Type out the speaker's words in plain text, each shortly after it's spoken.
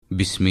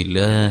بسم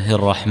الله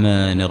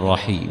الرحمن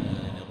الرحيم.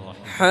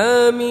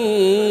 حميم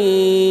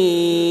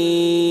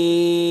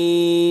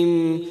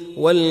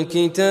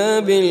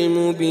والكتاب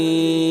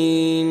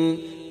المبين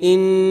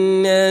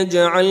إنا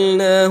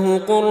جعلناه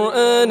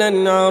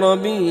قرآنا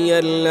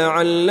عربيا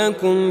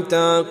لعلكم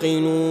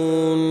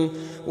تعقلون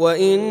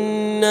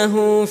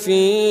وإنه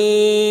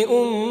في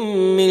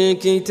أم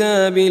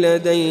الكتاب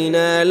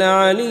لدينا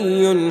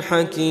لعلي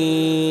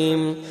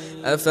حكيم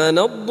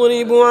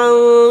أفنضرب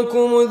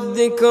عنكم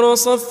الذكر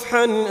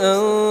صفحا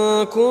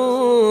أن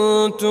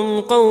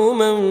كنتم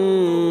قوما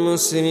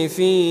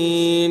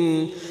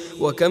مسرفين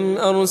وكم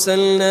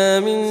أرسلنا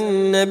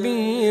من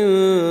نبي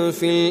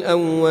في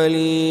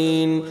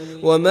الأولين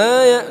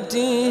وما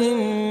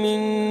يأتيهم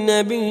من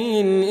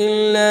نبي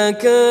إلا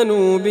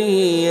كانوا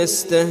به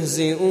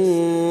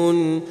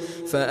يستهزئون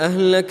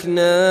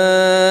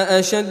فأهلكنا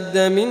أشد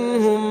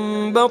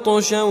منهم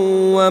بطشا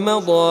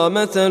ومضى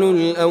مثل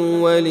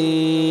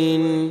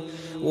الأولين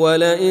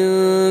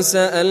ولئن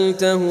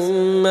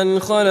سألتهم من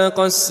خلق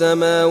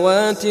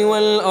السماوات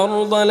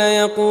والأرض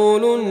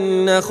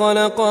ليقولن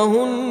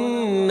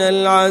خلقهن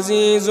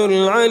العزيز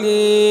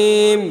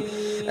العليم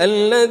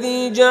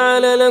الذي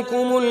جعل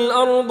لكم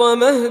الأرض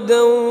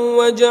مهدا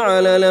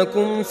وجعل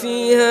لكم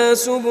فيها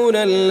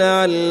سبلا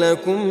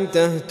لعلكم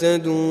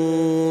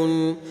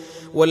تهتدون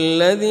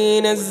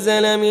والذي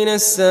نزل من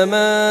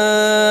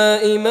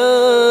السماء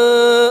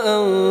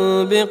ماء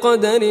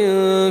بقدر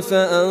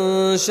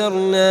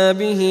فأنشرنا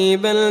به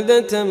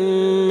بلدة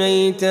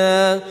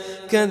ميتا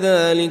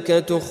كذلك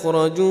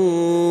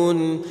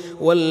تخرجون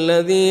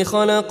والذي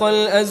خلق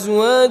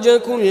الأزواج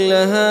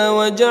كلها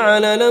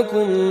وجعل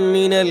لكم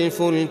من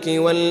الفلك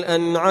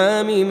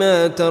والأنعام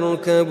ما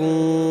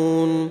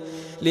تركبون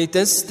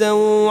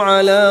لتستووا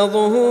على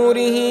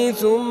ظهوره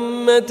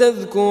ثم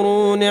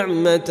تذكروا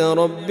نعمة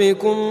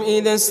ربكم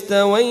إذا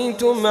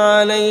استويتم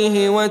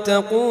عليه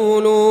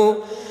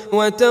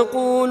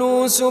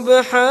وتقولوا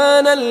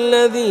سبحان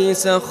الذي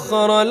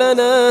سخر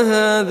لنا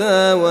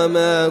هذا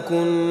وما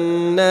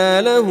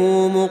كنا له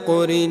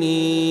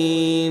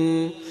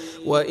مقرنين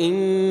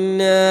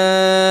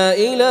وإنا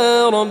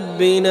إلى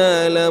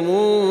ربنا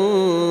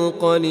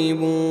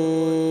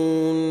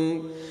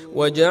لمنقلبون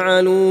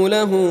وجعلوا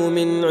له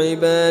من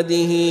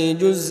عباده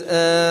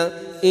جزءا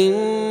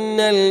إن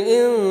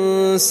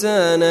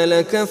الإنسان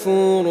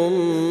لكفور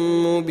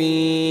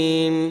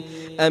مبين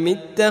أم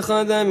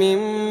اتخذ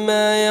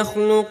مما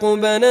يخلق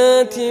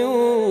بنات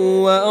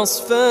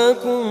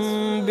وأصفاكم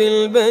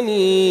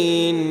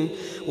بالبنين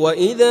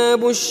وإذا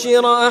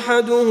بشر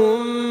أحدهم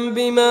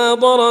بما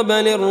ضرب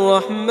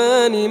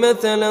للرحمن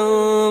مثلا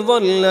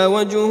ظل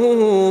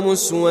وجهه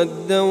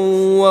مسودا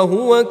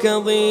وهو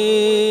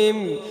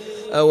كظيم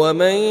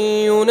أومن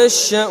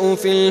ينشأ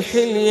في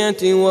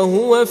الحلية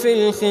وهو في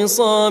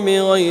الخصام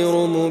غير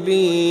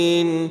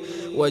مبين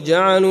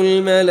وجعلوا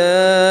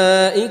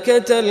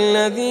الملائكة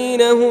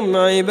الذين هم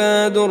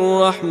عباد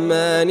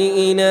الرحمن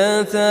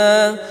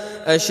إناثا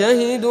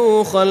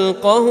أشهدوا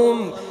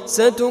خلقهم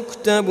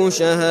ستكتب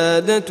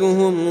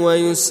شهادتهم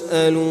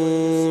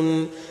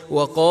ويسألون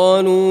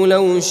وقالوا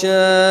لو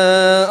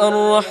شاء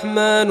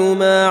الرحمن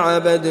ما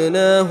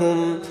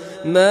عبدناهم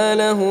ما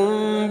لهم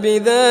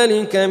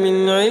بذلك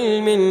من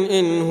علم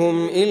إن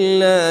هم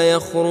إلا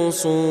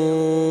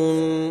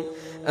يخرصون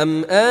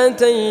أم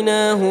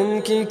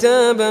آتيناهم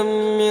كتابا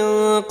من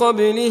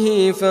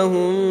قبله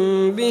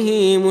فهم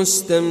به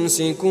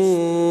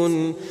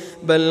مستمسكون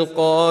بل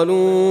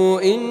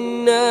قالوا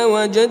إنا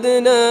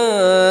وجدنا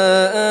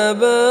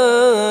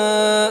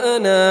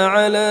آباءنا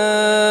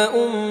على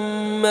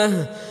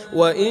أمة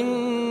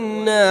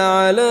وإنا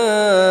على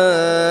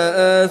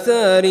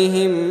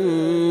آثارهم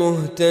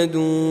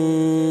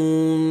مهتدون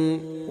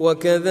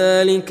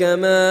وكذلك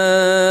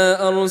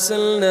ما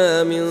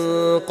أرسلنا من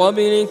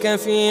قبلك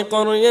في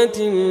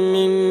قرية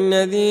من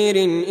نذير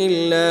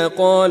إلا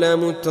قال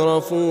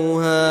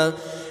مترفوها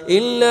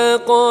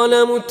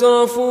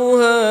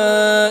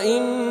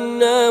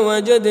إنا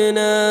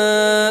وجدنا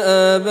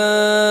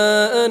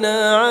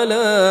آباءنا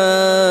على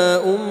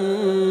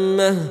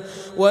أمة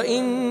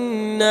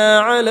وإنا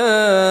على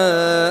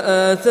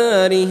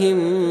آثارهم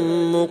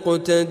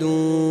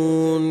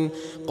مقتدون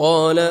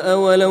قال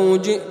أولو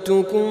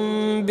جئتكم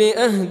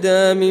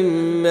بأهدى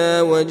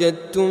مما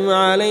وجدتم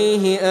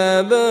عليه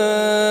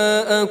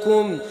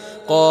آباءكم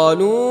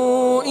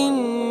قالوا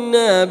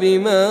إنا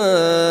بما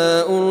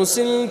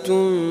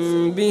أرسلتم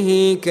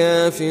به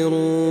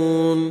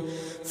كافرون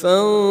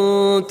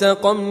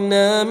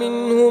فانتقمنا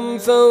منهم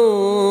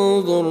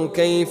فانظر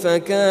كيف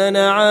كان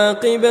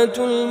عاقبة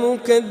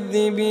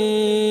المكذبين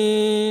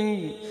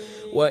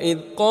وإذ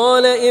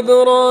قال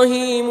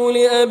إبراهيم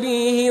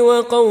لأبيه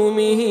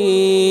وقومه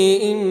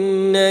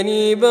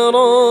إنني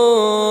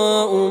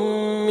براء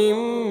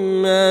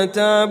مما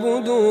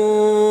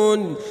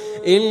تعبدون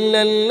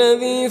إلا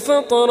الذي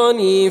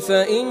فطرني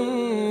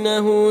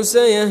فإنه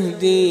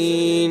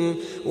سيهدين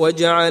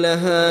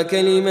وجعلها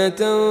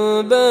كلمة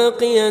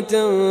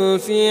باقية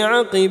في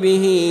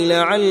عقبه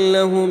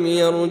لعلهم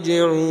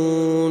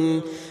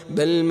يرجعون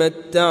بل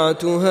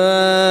متعت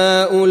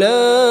هؤلاء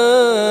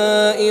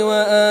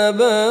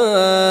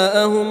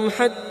وآباءهم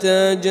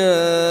حتى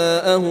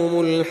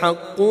جاءهم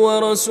الحق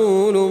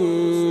ورسول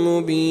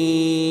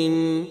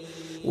مبين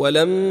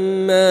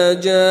ولما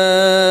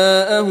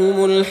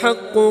جاءهم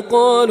الحق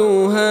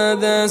قالوا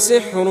هذا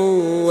سحر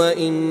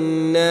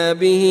وإنا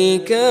به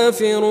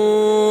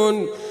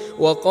كافرون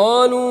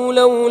وقالوا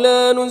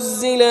لولا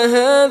نزل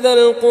هذا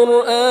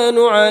القرآن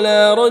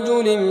على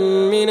رجل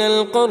من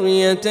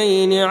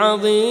القريتين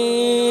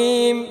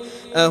عظيم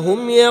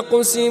أهم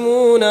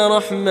يقسمون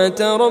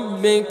رحمة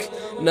ربك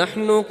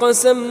نحن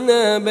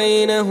قسمنا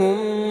بينهم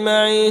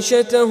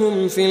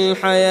معيشتهم في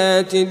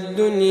الحياة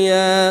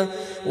الدنيا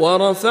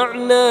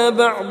ورفعنا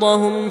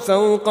بعضهم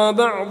فوق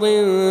بعض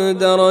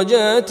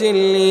درجات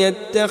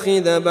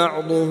ليتخذ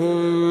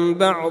بعضهم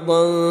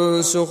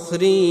بعضا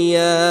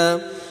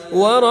سخريا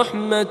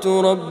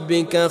ورحمة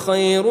ربك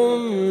خير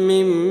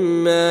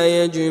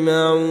مما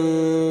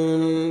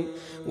يجمعون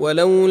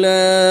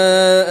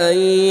ولولا أن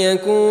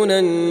يكون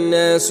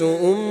الناس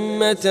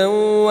أمة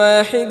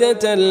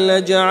واحدة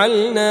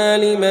لجعلنا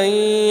لمن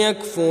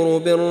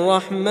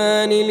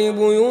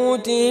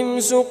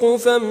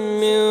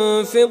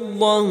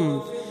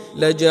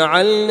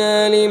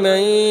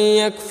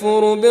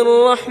يكفر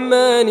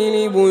بالرحمن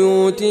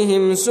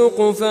لبيوتهم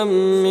سقفا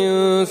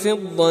من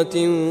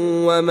فضة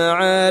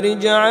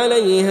ومعارج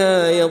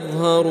عليها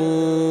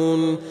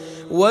يظهرون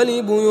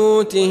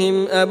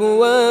ولبيوتهم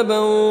أبوابا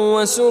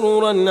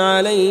وسررا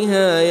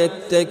عليها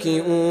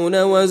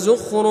يتكئون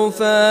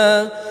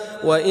وزخرفا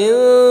وإن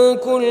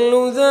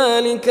كل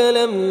ذلك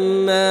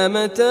لما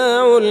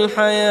متاع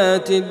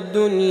الحياة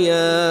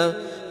الدنيا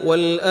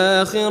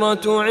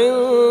والآخرة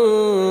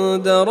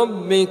عند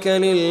ربك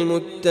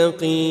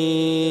للمتقين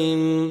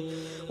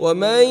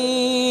ومن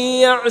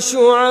يعش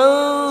عن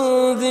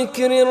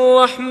ذكر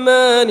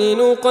الرحمن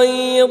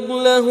نقيض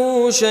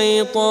له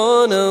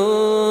شيطانا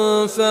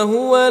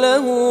فهو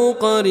له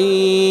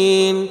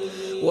قرين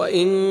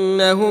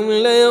وإنهم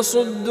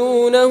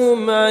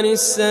ليصدونهم عن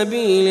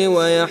السبيل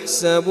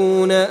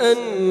ويحسبون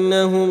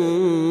أنهم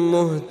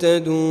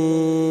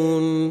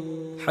مهتدون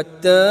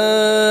حتى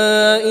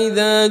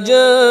إذا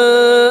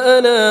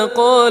جاءنا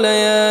قال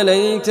يا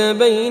ليت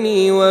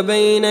بيني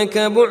وبينك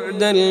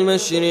بعد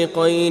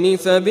المشرقين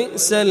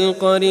فبئس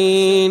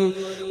القرين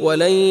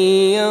ولن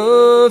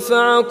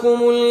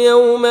ينفعكم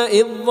اليوم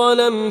إذ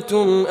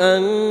ظلمتم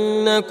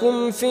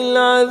أنكم في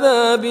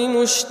العذاب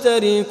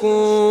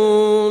مشتركون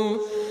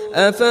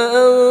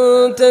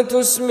أفأنت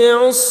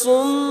تسمع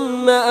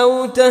الصم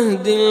أو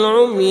تهدي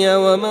العمي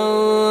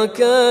ومن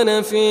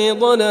كان في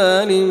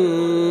ضلال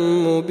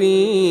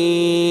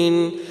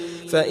مبين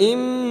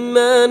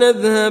فإما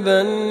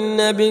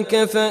نذهبن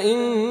بك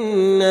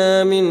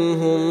فإنا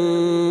منهم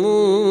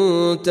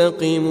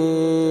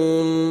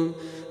منتقمون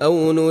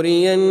أو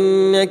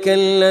نرينك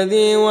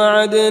الذي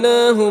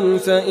وعدناهم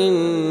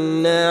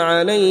فإنا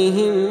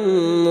عليهم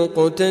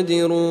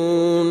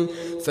مقتدرون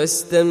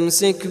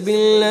فاستمسك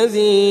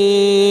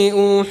بالذي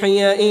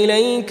أوحي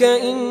إليك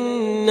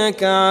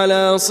إنك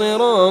على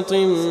صراط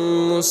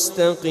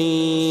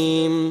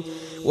مستقيم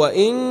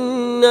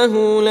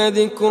وإنه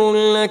لذكر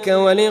لك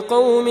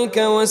ولقومك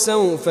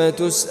وسوف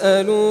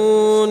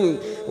تسألون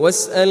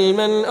واسأل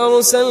من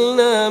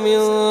أرسلنا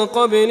من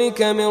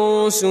قبلك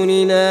من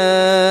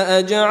رسلنا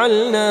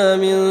أجعلنا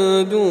من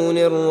دون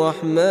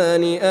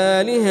الرحمن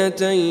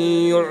آلهة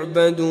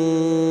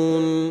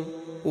يعبدون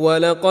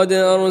ولقد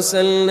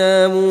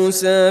أرسلنا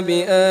موسى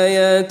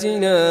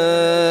بآياتنا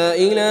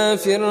إلى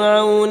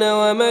فرعون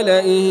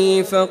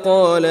وملئه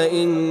فقال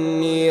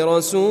إني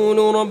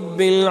رسول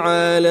رب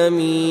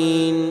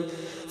العالمين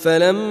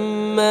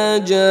فلما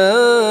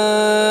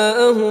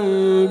جاءهم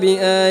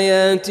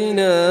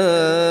بآياتنا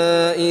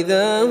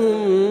إذا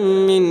هم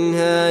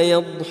منها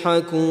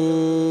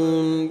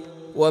يضحكون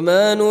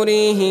وما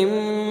نريهم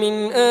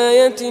من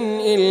آية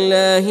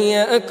إلا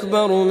هي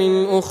أكبر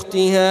من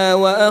أختها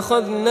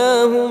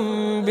وأخذناهم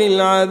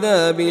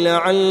بالعذاب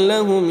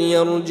لعلهم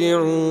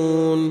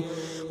يرجعون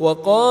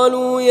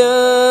وقالوا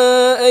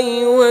يا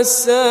أيها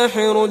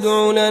الساحر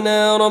ادع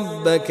لنا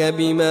ربك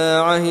بما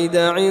عهد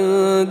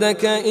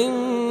عندك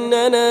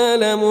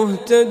إننا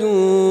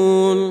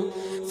لمهتدون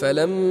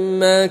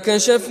فلما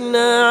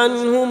كشفنا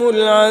عنهم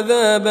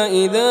العذاب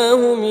إذا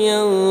هم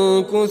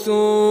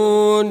ينكثون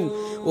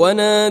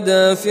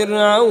ونادى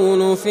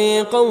فرعون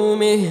في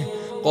قومه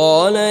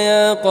قال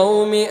يا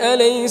قوم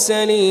أليس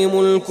لي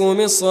ملك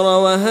مصر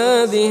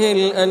وهذه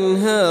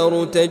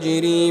الأنهار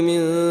تجري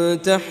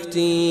من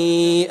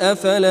تحتي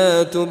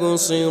أفلا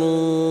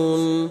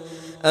تبصرون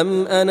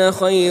أم أنا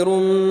خير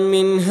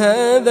من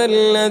هذا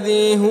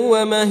الذي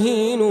هو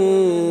مهين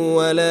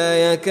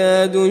ولا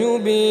يكاد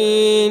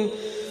يبين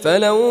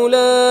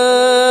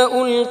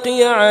فلولا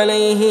ألقي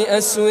عليه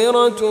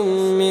أسورة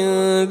من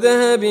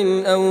ذهب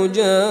أو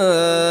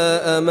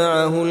جاء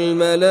معه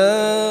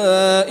الملائكة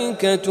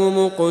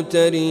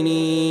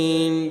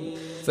مقترنين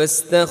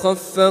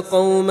فاستخف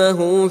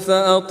قومه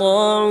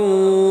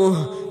فأطاعوه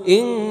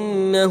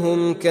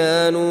إنهم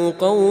كانوا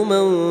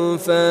قوما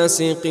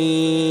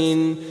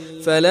فاسقين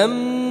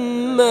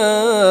فلما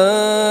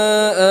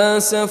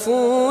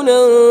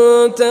آسفونا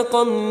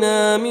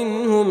انتقمنا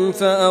منهم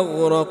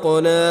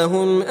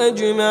فأغرقناهم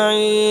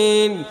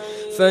أجمعين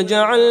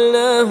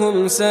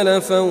فجعلناهم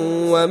سلفا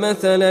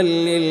ومثلا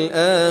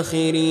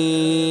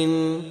للآخرين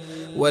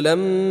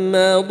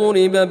ولما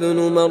ضرب ابن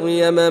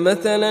مريم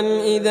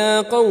مثلا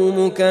إذا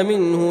قومك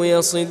منه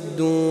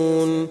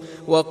يصدون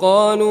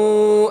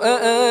وقالوا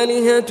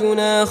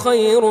أآلهتنا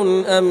خير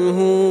أم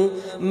هو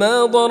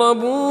ما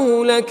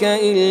ضربوه لك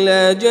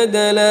إلا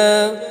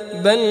جدلا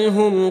بل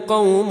هم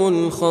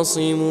قوم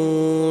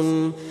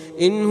خصمون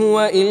إن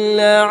هو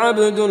إلا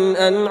عبد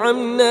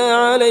أنعمنا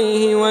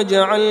عليه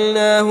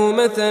وجعلناه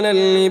مثلا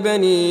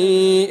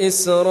لبني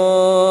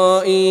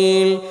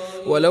إسرائيل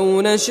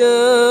ولو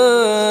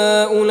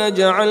نشاء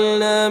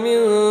لجعلنا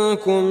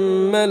منكم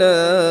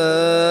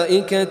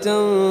ملائكة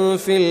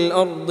في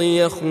الأرض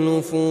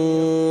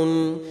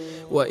يخلفون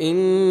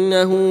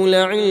وإنه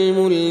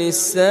لعلم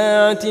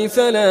للساعة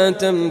فلا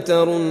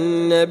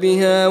تمترن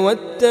بها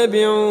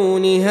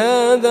واتبعون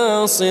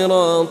هذا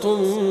صراط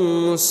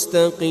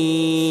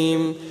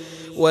مستقيم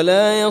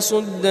ولا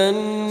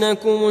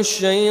يصدنكم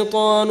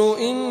الشيطان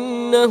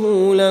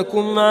إنه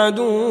لكم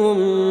عدو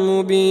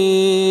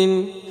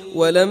مبين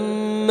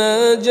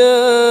ولما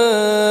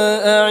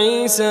جاء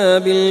عيسى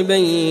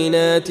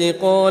بالبينات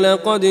قال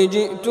قد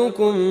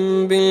جئتكم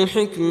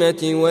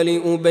بالحكمة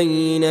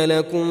ولأبين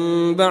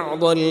لكم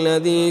بعض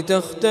الذي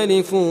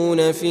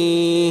تختلفون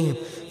فيه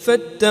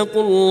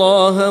فاتقوا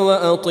الله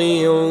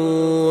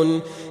وأطيعون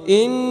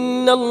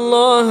إن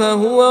الله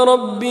هو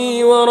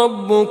ربي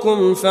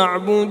وربكم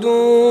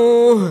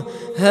فاعبدوه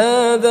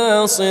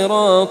هذا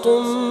صراط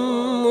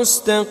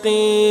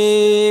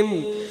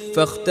مستقيم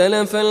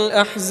فاختلف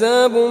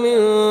الأحزاب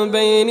من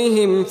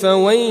بينهم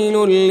فويل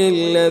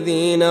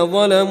للذين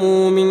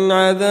ظلموا من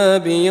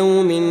عذاب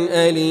يوم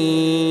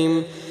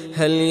أليم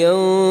هل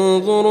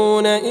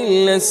ينظرون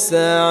إلا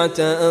الساعة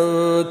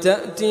أن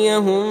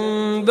تأتيهم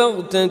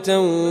بغتة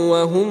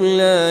وهم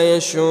لا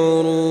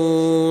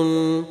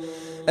يشعرون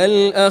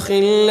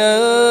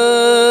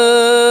الأخلاء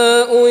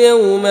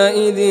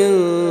يومئذ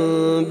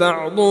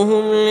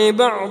بعضهم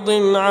لبعض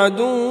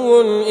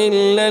عدو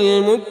إلا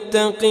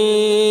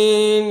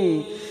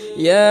المتقين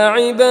يا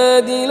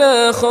عباد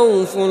لا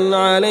خوف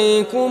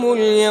عليكم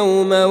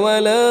اليوم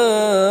ولا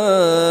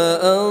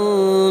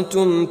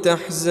أنتم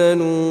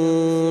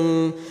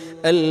تحزنون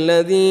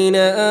الذين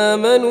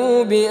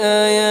آمنوا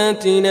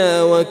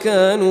بآياتنا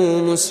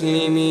وكانوا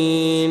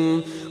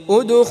مسلمين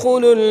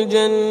ادخلوا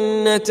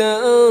الجنة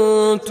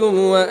أنتم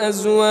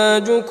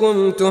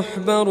وأزواجكم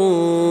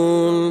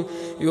تحبرون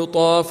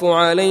يطاف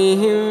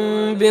عليهم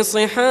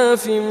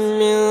بصحاف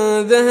من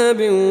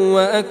ذهب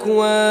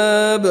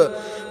وأكواب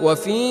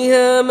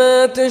وفيها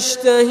ما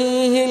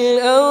تشتهيه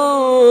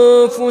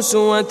الأنفس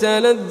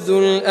وتلذ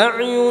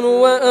الأعين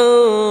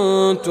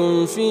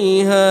وأنتم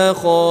فيها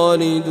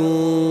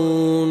خالدون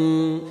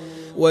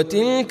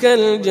وتلك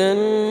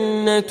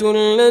الجنة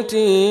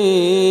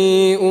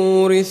التي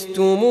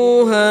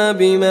أورثتموها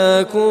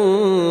بما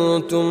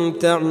كنتم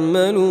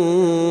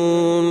تعملون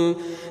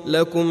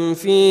لكم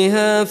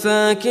فيها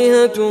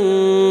فاكهة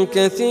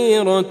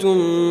كثيرة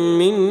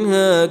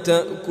منها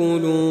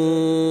تأكلون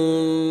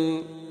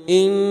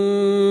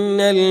إن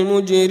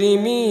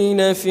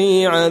المجرمين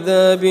في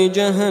عذاب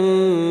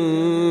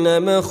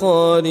جهنم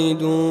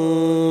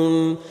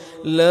خالدون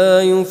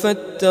لا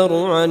يفتر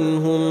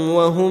عنهم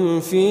وهم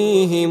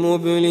فيه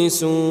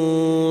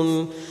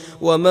مبلسون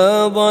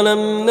وما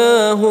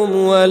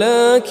ظلمناهم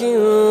ولكن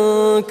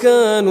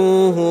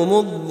كانوا هم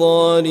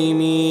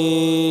الظالمين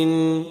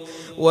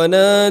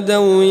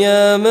ونادوا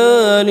يا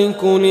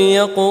مالك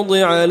ليقض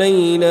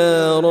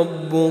علينا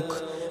ربك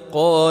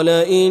قال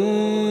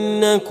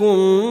إنكم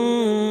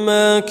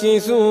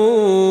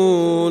ماكثون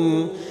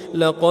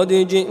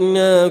لقد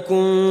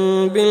جئناكم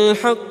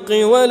بالحق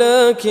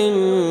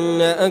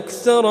ولكن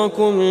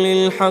أكثركم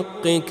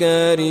للحق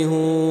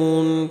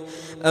كارهون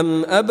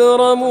أم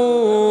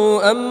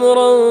أبرموا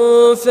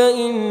أمرا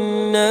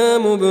فإنا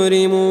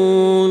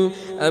مبرمون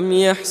أم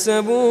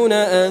يحسبون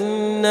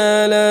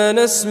أنا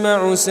لا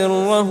نسمع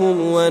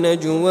سرهم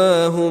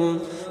ونجواهم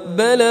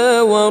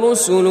بلى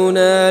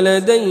ورسلنا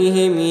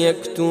لديهم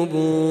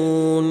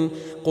يكتبون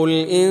قل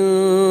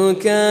إن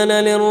كان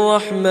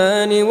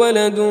للرحمن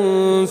ولد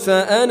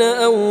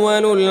فأنا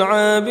أول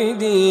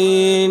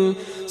العابدين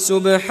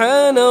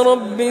سبحان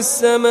رب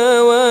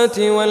السماوات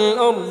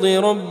والأرض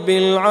رب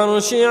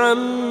العرش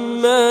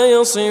عما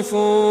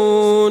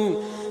يصفون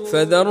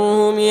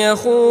فذرهم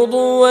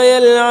يخوضوا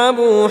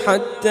ويلعبوا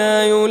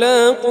حتى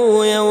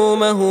يلاقوا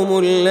يومهم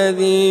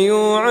الذي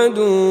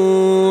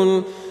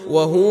يوعدون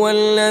وهو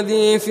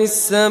الذي في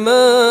السماء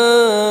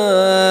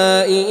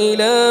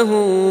إله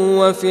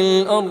وفي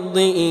الأرض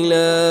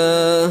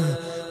إله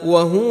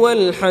وهو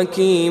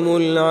الحكيم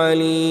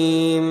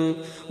العليم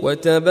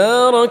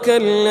وتبارك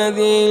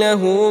الذي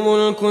له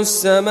ملك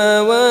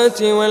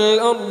السماوات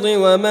والأرض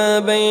وما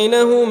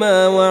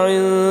بينهما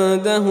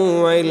وعنده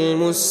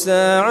علم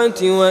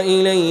الساعة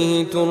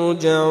وإليه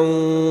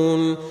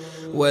ترجعون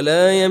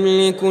ولا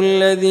يملك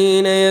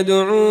الذين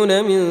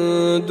يدعون من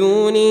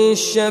دونه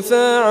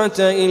الشفاعة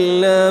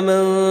إلا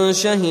من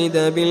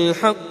شهد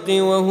بالحق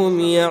وهم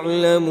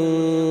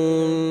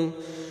يعلمون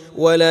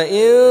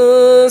ولئن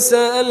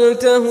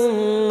سألتهم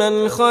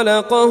من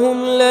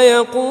خلقهم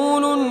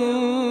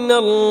ليقولن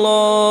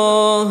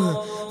الله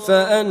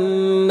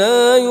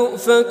فأنى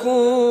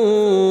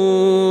يؤفكون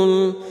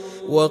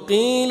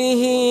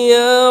وقيله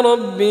يا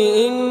رب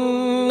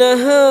إن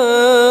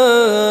هؤلاء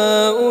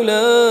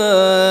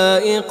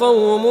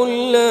قوم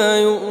لا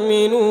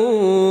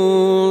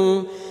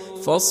يؤمنون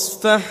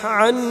فاصفح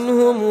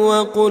عنهم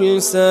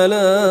وقل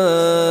سلام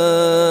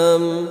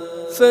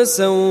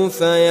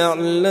فسوف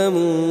يعلمون.